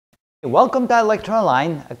Welcome to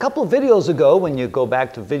ilectureonline. A couple of videos ago, when you go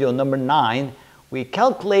back to video number 9, we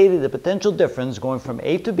calculated the potential difference going from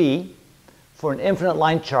A to B for an infinite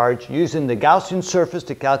line charge using the Gaussian surface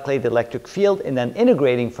to calculate the electric field and then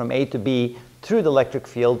integrating from A to B through the electric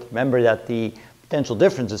field. Remember that the potential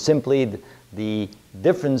difference is simply the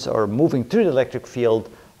difference or moving through the electric field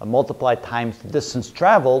multiplied times the distance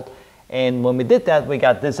traveled. And when we did that, we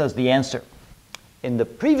got this as the answer. In the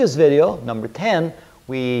previous video, number 10,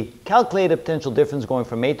 we calculated potential difference going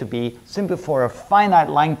from A to B simply for a finite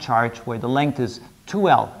line charge where the length is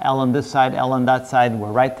 2L. L on this side, L on that side.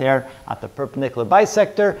 We're right there at the perpendicular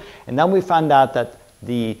bisector. And then we found out that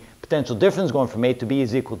the potential difference going from A to B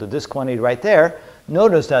is equal to this quantity right there.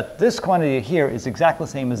 Notice that this quantity here is exactly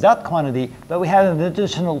the same as that quantity, but we had an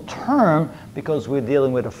additional term because we're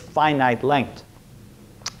dealing with a finite length.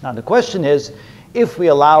 Now the question is, if we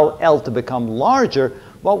allow L to become larger,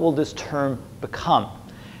 what will this term become?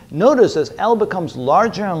 Notice as L becomes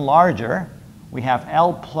larger and larger, we have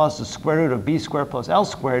L plus the square root of B squared plus L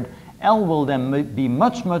squared. L will then be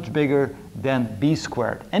much, much bigger than B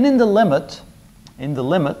squared. And in the limit,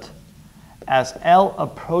 as L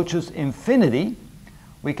approaches infinity,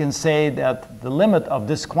 we can say that the limit of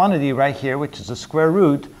this quantity right here, which is the square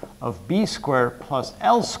root of B squared plus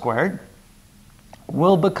L squared,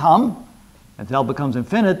 will become, as L becomes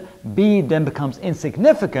infinite, B then becomes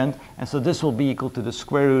insignificant, and so this will be equal to the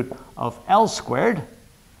square root of L squared,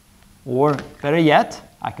 or better yet,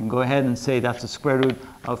 I can go ahead and say that's the square root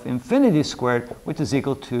of infinity squared, which is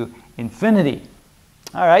equal to infinity.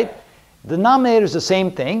 All right, the denominator is the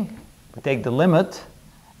same thing. We take the limit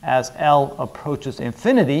as L approaches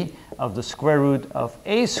infinity of the square root of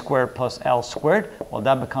A squared plus L squared. Well,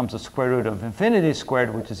 that becomes the square root of infinity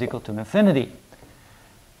squared, which is equal to infinity.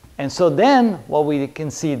 And so then what we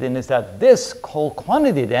can see then is that this whole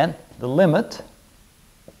quantity then, the limit,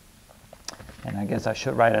 and I guess I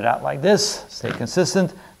should write it out like this, stay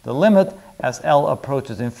consistent, the limit as L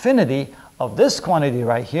approaches infinity of this quantity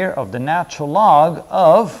right here of the natural log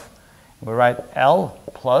of, we write L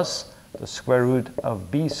plus the square root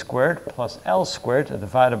of B squared plus L squared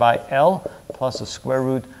divided by L plus the square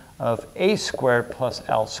root of A squared plus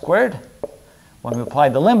L squared. When we apply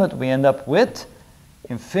the limit, we end up with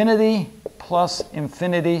infinity plus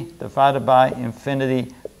infinity divided by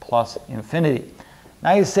infinity plus infinity.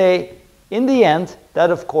 Now you say, in the end, that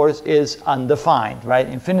of course is undefined, right?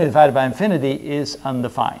 Infinity divided by infinity is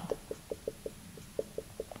undefined.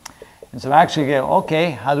 And so actually go,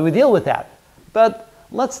 okay, how do we deal with that? But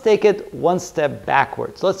let's take it one step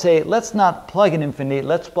backwards. Let's say, let's not plug in infinity,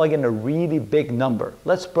 let's plug in a really big number.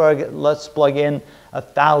 Let's plug in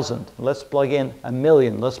 1,000, let's plug in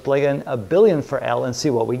 1,000,000, let's plug in 1,000,000,000 for L and see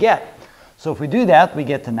what we get. So if we do that, we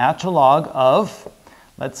get the natural log of,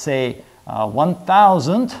 let's say,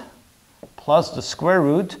 1,000 plus the square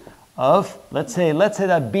root of, let's say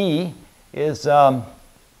that B is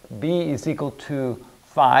equal to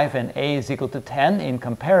 5 and A is equal to 10 in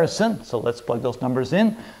comparison. So let's plug those numbers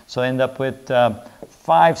in. So I end up with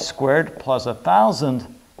 5 squared plus 1,000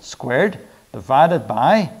 squared divided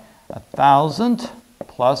by 1,000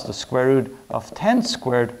 plus the square root of 10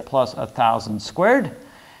 squared plus 1,000 squared.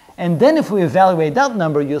 And then if we evaluate that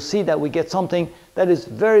number, you'll see that we get something that is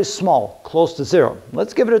very small, close to 0.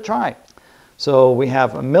 Let's give it a try. So we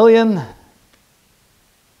have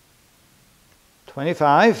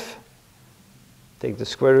 1,025. Take the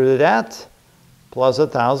square root of that, plus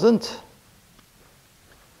 1,000.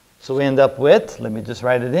 So we end up with, let me just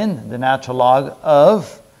write it in, the natural log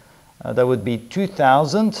of, that would be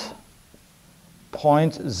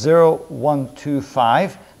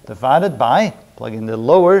 2,000.0125 divided by, plug in the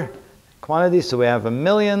lower quantity, so we have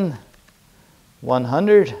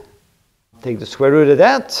 1,100,000. Take the square root of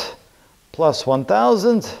that, plus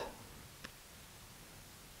 1,000.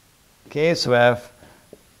 Okay, so we have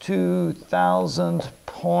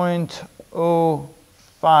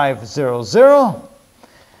 2,000.0500,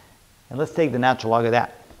 and let's take the natural log of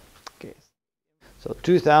that. Okay, so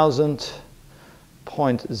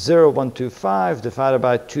 2,000.0125 divided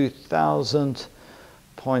by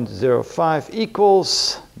 2,000.05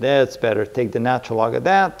 equals, that's better, take the natural log of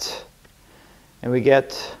that, and we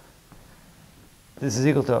get, this is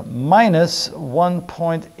equal to minus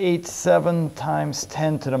 1.87 times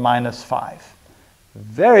 10 to the minus 5.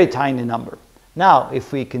 Very tiny number. Now,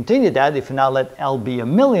 if we continue that, if we now let L be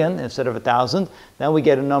 1,000,000 instead of 1,000, then we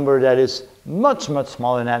get a number that is much, much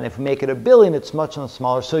smaller than that. And if we make it 1,000,000,000, it's much, much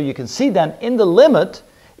smaller. So you can see then in the limit,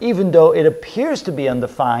 even though it appears to be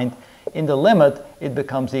undefined, in the limit, it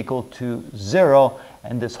becomes equal to 0.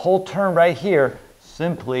 And this whole term right here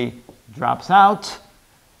simply drops out.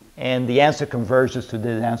 and the answer converges to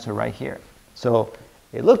this answer right here. So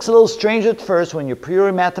it looks a little strange at first when you're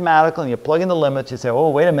purely mathematical and you plug in the limits. You say, oh,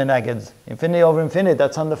 wait a minute, I get infinity over infinity,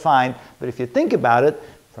 that's undefined. But if you think about it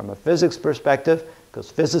from a physics perspective,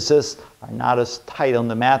 because physicists are not as tight on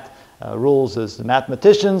the math rules as the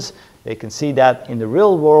mathematicians, they can see that in the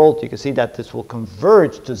real world, you can see that this will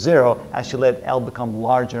converge to zero as you let L become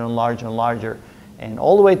larger and larger and larger. And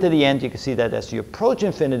all the way to the end, you can see that as you approach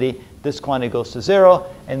infinity, this quantity goes to zero,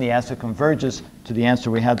 and the answer converges to the answer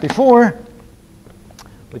we had before,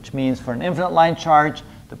 which means for an infinite line charge,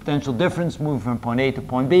 the potential difference moving from point A to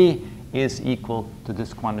point B is equal to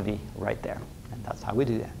this quantity right there. And that's how we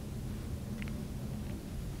do that.